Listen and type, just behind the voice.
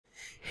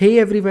Hey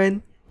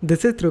everyone,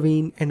 this is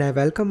Dhruvin and I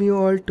welcome you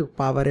all to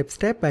PowerApps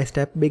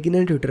step-by-step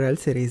beginner tutorial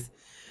series.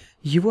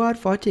 You are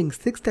watching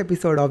 6th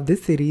episode of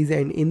this series,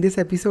 and in this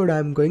episode I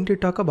am going to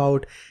talk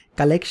about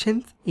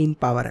collections in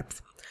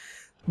PowerApps.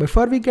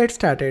 Before we get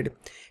started,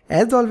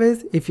 as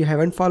always, if you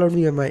haven't followed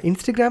me on my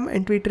Instagram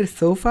and Twitter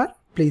so far,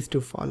 please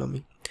do follow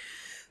me.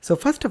 So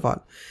first of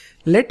all,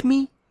 let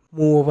me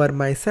move over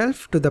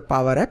myself to the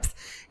PowerApps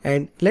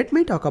and let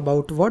me talk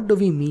about what do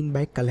we mean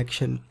by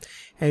collection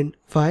and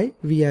why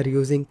we are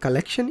using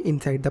collection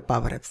inside the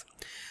PowerApps.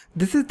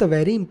 This is the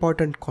very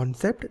important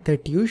concept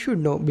that you should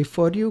know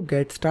before you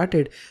get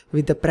started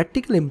with the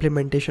practical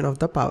implementation of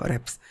the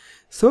PowerApps.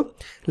 So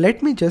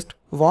let me just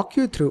walk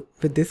you through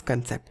with this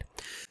concept.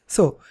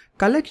 So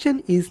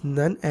collection is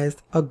known as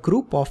a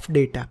group of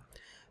data.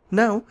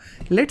 Now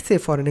let's say,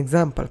 for an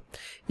example,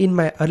 in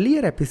my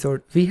earlier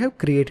episode we have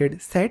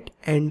created set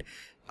and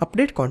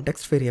update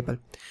context variable.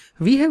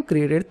 We have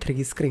created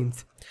 3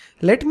 screens.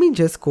 Let me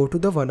just go to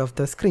the one of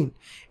the screen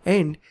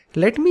and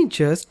let me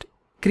just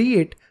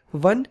create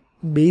one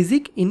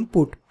basic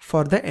input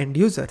for the end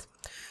users.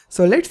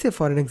 So let's say,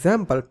 for an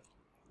example,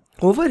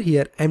 over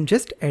here I'm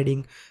just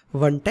adding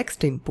one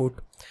text input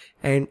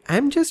and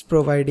I'm just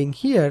providing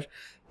here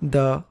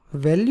the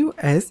value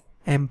as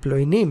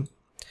employee name.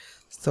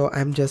 So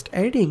I'm just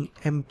adding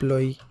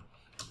employee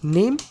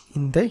name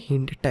in the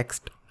hint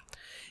text.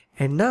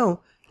 And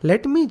now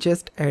let me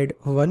just add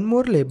one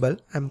more label.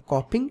 I'm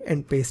copying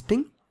and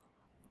pasting,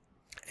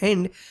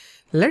 and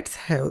let's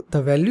have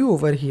the value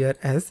over here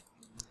as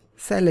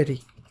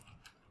salary.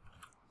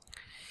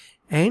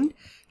 And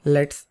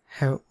let's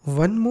have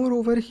one more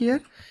over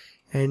here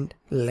and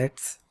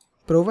let's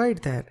provide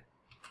that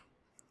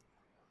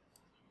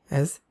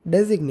as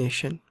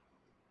designation.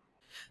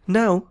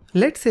 Now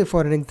let's say,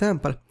 for an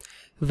example,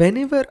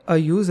 whenever a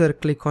user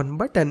click on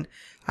button,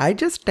 I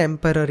just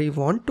temporarily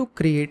want to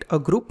create a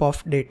group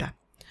of data.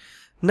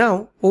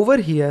 Now over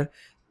here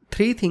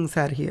 3 things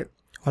are here.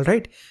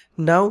 Alright,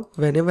 now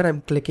whenever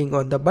I'm clicking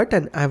on the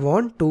button, I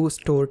want to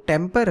store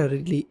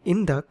temporarily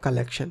in the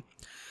collection.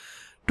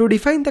 To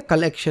define the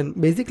collection,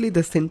 basically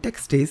the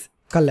syntax is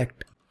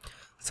collect.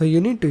 So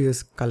you need to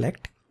use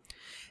collect.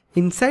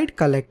 Inside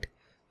collect,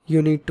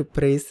 you need to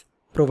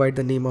provide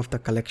the name of the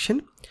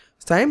collection.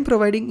 So I am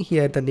providing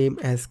here the name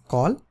as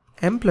call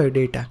employee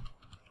data.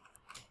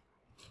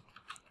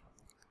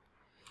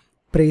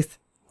 Press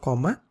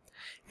comma,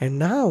 and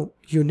now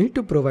you need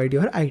to provide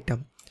your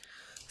item.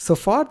 So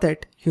for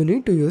that you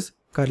need to use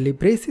curly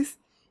braces,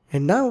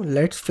 and now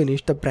let's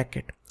finish the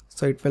bracket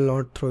so it will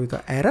not throw you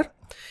the error.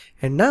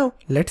 And now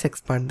let's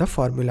expand the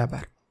formula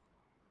bar.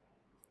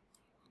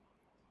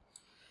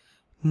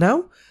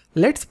 Now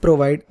let's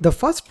provide the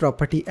first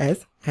property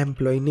as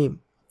employee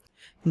name.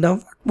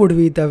 Now what would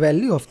be the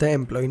value of the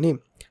employee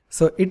name?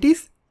 So it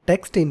is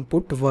text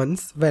input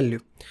 1's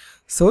value.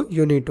 So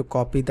you need to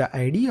copy the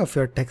ID of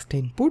your text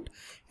input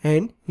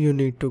and you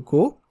need to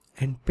go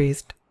and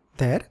paste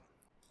there.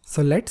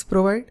 So let's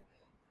provide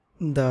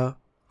the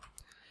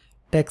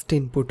text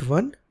input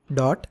 1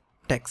 dot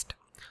text.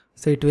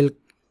 So it will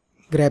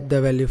grab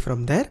the value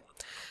from there.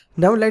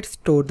 Now let's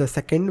store the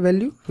second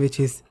value, which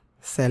is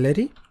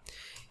salary.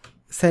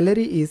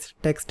 Salary is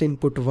text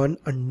input 1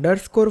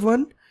 underscore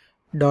 1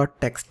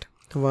 dot text,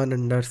 1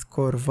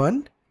 underscore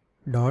 1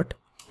 dot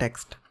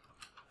text.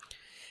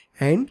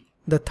 And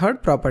the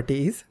third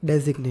property is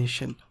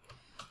designation.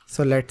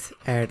 So let's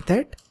add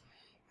that,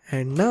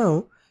 and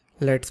now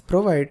let's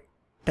provide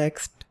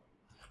text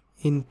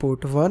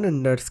input 1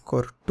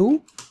 underscore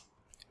 2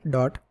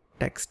 dot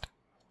text.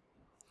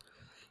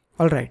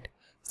 Alright,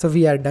 so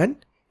we are done,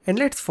 and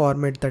let's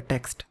format the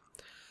text.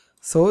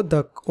 So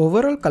the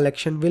overall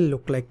collection will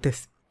look like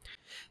this.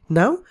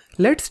 Now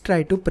let's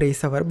try to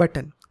press our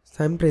button.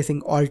 So I'm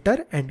pressing Alt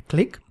and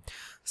click.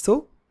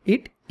 So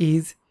it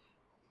is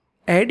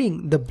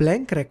adding the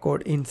blank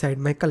record inside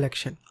my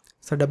collection.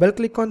 So double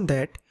click on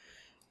that,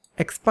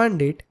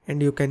 expand it,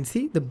 and you can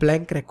see the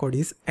blank record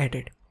is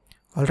added.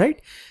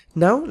 Alright,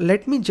 now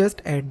let me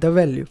just add the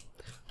value.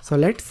 So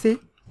let's say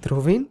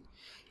Dhruvin,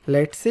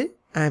 let's say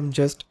I'm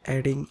just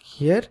adding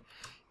here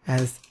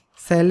as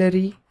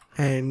salary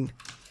and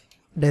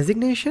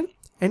designation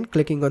and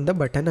clicking on the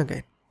button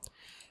again.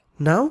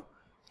 Now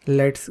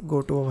let's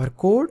go to our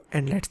code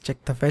and let's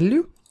check the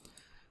value.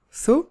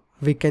 So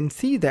we can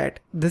see that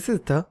this is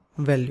the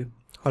value.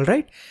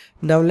 Alright,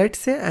 now let's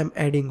say I'm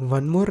adding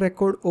one more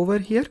record over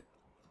here.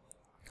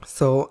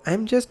 So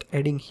I'm just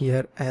adding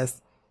here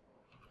as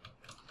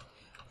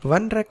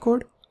one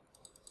record,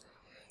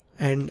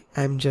 and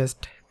I'm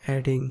just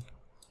adding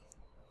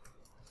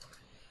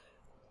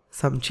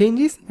some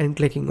changes and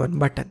clicking on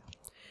button.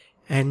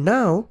 And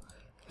now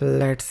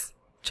let's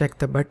check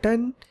the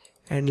button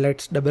and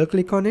let's double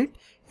click on it,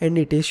 and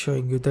it is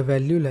showing you the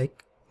value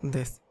like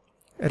this,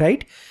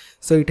 right?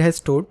 So it has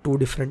stored 2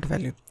 different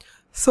values.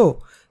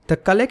 So the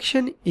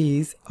collection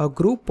is a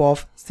group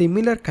of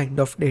similar kind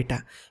of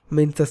data,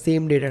 means the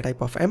same data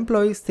type of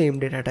employees, same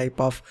data type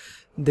of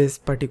this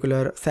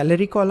particular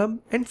salary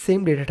column and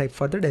same data type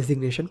for the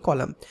designation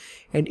column,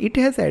 and it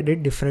has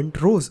added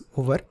different rows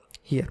over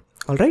here.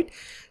 Alright,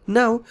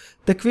 now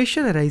the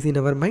question arises in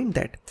our mind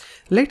that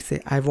let's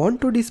say I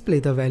want to display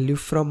the value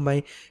from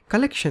my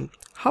collection.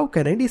 How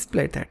can I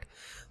display that?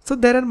 So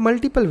there are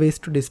multiple ways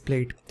to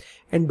display it,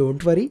 and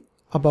don't worry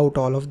about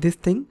all of this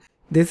thing.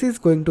 This is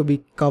going to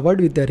be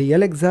covered with the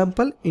real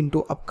example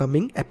into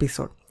upcoming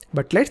episode,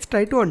 but let's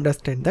try to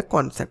understand the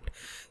concept.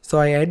 So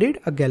I added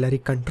a gallery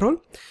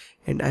control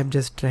and I'm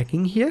just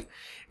dragging here,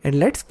 and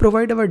let's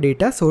provide our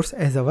data source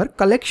as our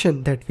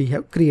collection that we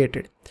have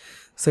created.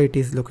 So it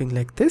is looking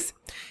like this,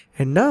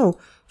 and now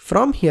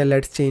from here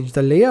let's change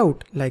the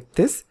layout like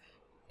this,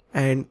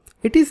 and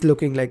it is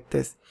looking like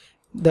this.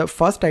 The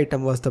first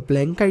item was the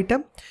blank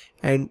item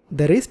and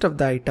the rest of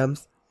the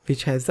items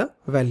which has a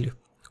value.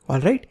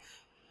 Alright,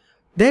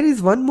 there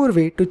is one more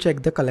way to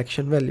check the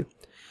collection value.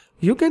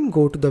 You can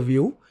go to the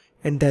view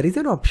and there is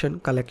an option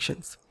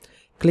collections.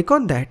 Click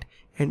on that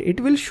and it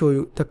will show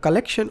you the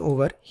collection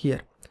over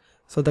here.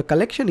 So the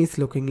collection is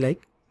looking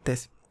like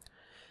this.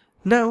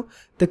 Now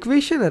the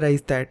question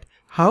arises that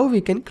how we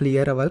can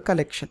clear our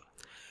collection.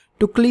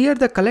 To clear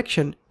the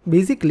collection,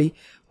 basically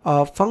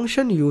a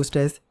function used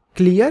as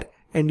clear,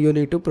 and you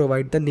need to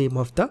provide the name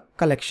of the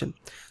collection.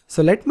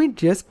 So let me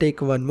just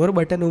take one more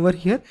button over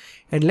here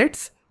and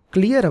let's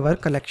clear our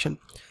collection.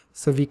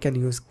 So we can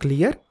use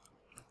clear,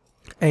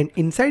 and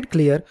inside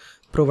clear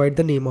provide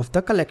the name of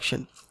the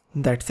collection.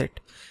 That's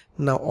it.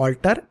 Now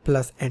alter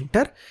plus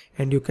enter,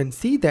 and you can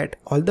see that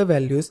all the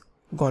values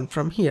gone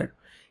from here.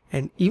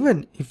 And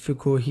even if you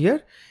go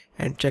here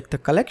and check the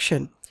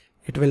collection,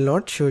 it will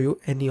not show you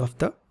any of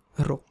the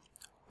row.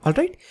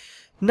 Alright,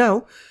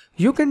 now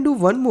you can do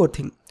one more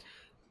thing.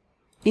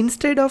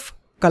 Instead of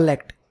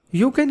collect,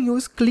 you can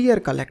use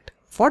CLEARCOLLECT.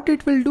 What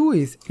it will do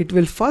is it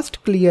will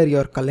first clear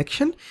your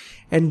collection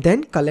and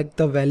then collect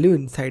the value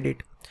inside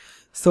it.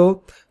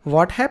 So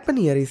what happened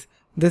here is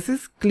this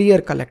is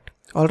CLEARCOLLECT.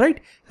 Alright,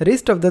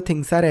 rest of the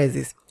things are as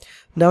is.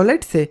 Now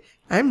let's say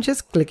I'm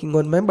just clicking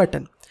on my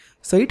button.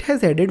 So it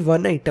has added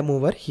one item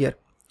over here.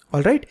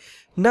 Alright,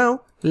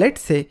 now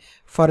let's say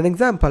for an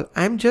example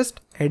I'm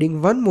just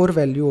adding one more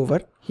value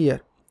over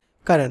here,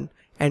 Karan,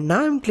 and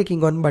now I'm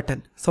clicking on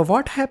button. So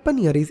what happened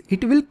here is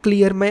it will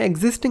clear my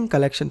existing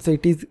collection. So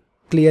it is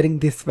clearing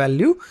this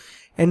value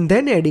and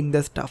then adding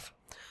the stuff.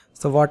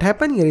 So what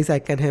happened here is I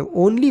can have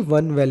only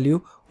one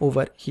value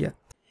over here.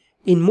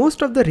 In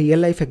most of the real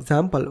life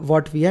example,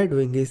 what we are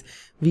doing is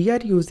we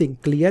are using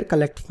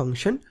CLEARCOLLECT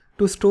function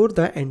to store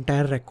the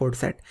entire record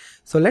set.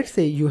 So let's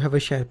say you have a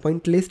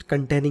SharePoint list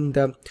containing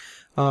the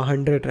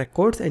 100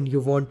 records and you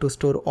want to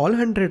store all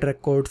 100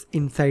 records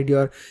inside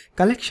your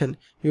collection.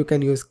 You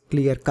can use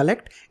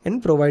CLEARCOLLECT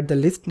and provide the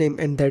list name,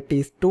 and that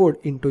is stored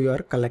into your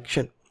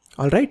collection.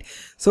 Alright,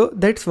 so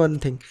that's one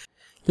thing.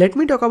 Let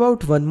me talk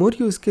about one more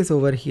use case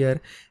over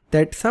here,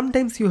 that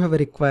sometimes you have a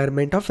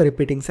requirement of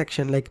repeating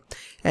section, like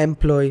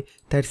employee,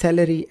 their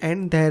salary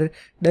and their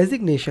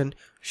designation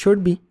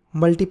should be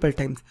multiple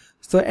times.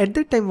 So at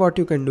that time what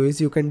you can do is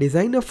you can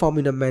design a form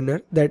in a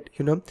manner that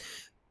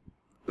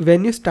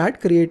when you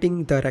start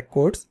creating the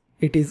records,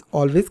 it is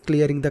always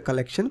clearing the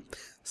collection.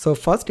 So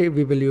first we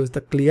will use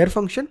the clear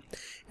function,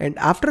 and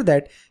after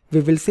that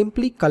we will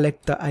simply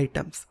collect the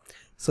items.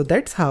 So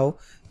that's how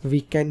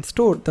we can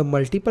store the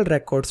multiple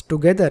records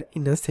together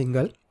in a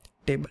single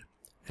table,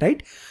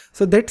 right?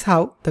 So that's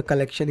how the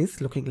collection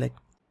is looking like.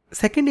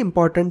 Second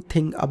important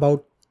thing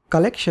about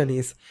collection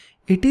is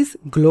it is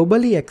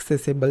globally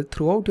accessible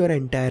throughout your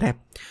entire app.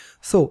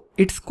 So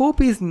its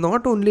scope is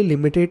not only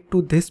limited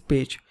to this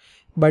page,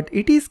 but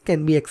it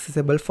can be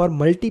accessible for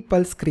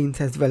multiple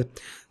screens as well.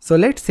 So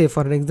let's say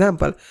for an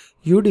example,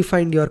 you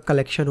defined your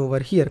collection over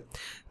here.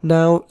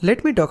 Now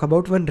let me talk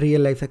about one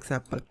real life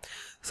example.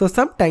 So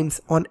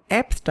sometimes on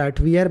app start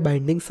we are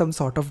binding some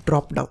sort of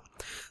drop down.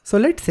 So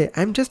let's say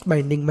I'm just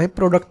binding my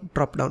product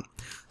drop down.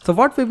 So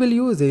what we will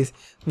use is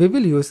we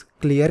will use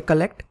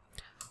CLEARCOLLECT.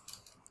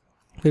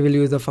 We will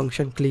use the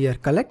function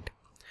CLEARCOLLECT.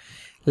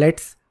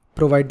 Let's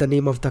provide the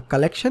name of the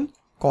collection,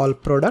 call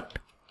product,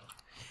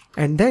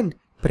 and then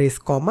press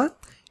comma,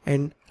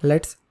 and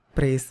let's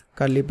press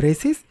curly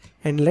braces,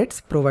 and let's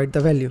provide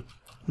the value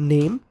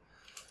name.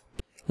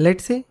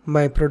 Let's say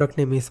my product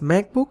name is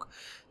MacBook.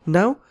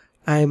 Now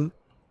I'm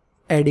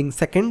adding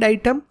second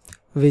item,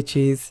 which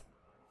is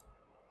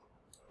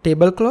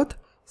tablecloth.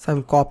 So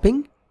I'm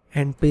copying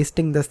and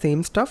pasting the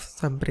same stuff.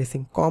 So I'm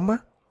pressing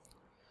comma,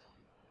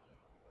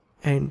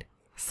 and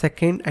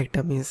second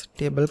item is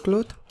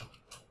tablecloth,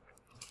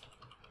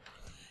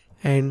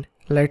 and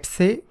let's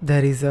say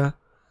there is a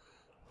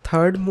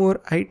third more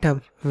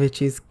item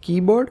which is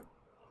keyboard.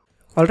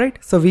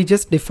 Alright, so we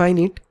just define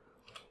it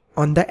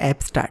on the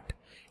app start,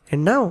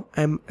 and now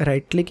I'm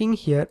right clicking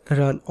here,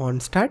 run on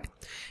start,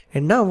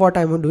 and now what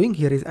I'm doing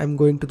here is I'm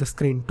going to the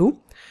screen 2.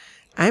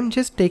 I'm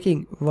just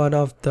taking one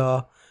of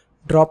the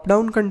drop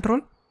down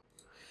control,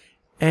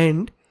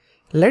 and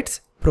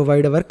let's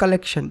provide our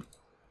collection.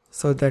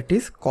 So that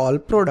is call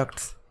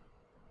products,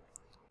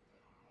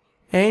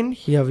 and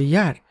here we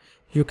are.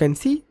 you can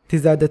see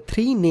these are the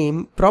 3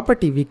 name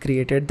property we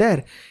created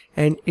there,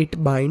 and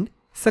it bind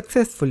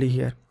successfully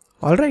here.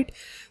 Alright,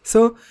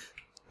 so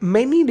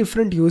many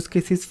different use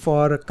cases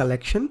for a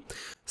collection.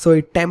 So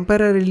it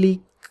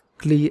temporarily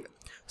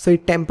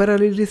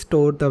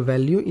store the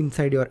value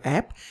inside your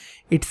app.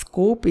 Its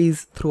scope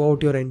is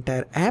throughout your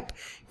entire app,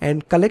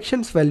 and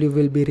collections value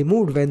will be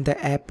removed when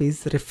the app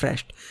is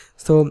refreshed.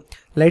 So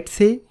let's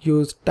say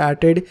you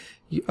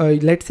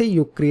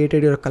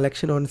created your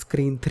collection on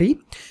screen 3,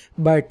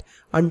 but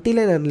until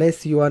and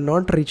unless you are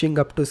not reaching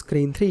up to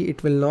screen 3,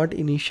 it will not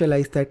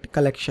initialize that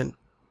collection.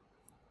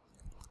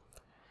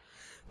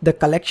 The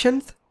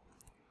collections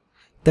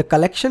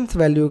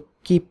value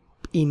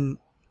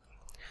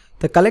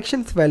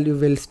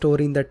will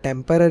store in the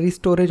temporary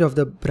storage of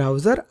the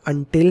browser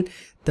until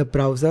the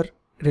browser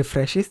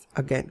refreshes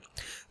again.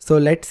 So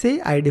let's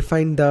say I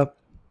define the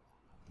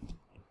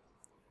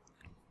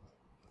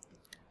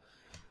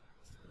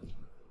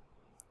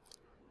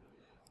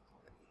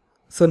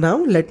So now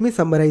let me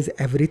summarize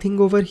everything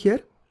over here.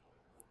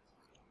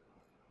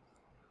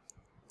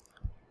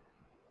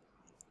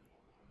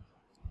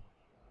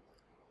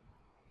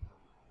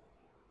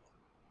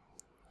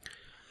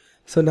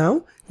 So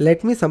now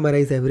let me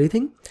summarize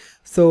everything.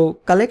 So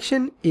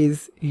collection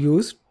is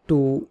used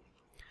to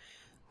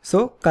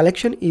store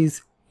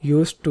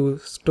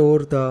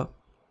the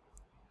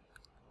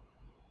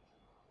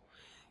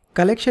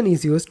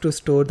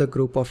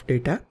group of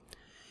data.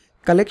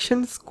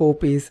 Collection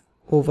scope is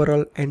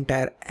overall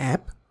entire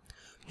app.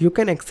 You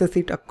can access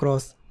it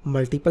across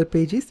multiple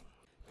pages.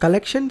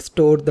 Collection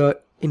store the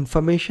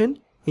information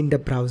in the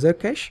browser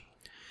cache.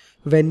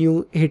 When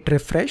you hit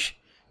refresh,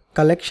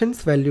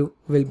 collections value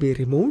will be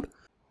removed,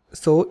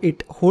 so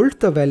it holds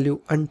the value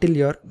until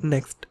your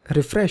next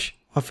refresh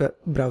of your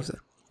browser.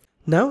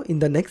 Now in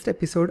the next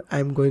episode, I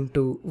am going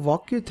to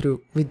walk you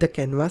through with the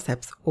Canvas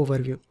apps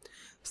overview.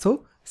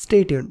 So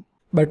stay tuned.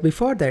 But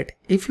before that,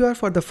 if you are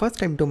for the first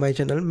time to my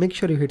channel, make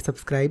sure you hit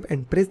subscribe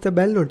and press the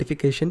bell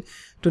notification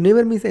to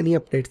never miss any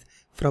updates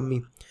from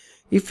me.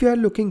 If you are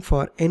looking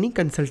for any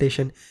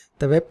consultation,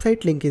 the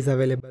website link is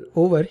available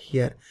over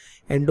here,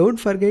 and don't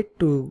forget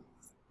to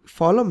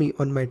follow me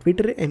on my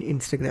Twitter and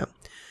Instagram.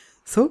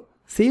 So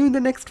see you in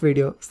the next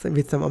video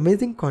with some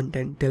amazing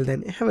content. Till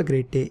then, have a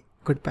great day.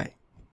 Goodbye.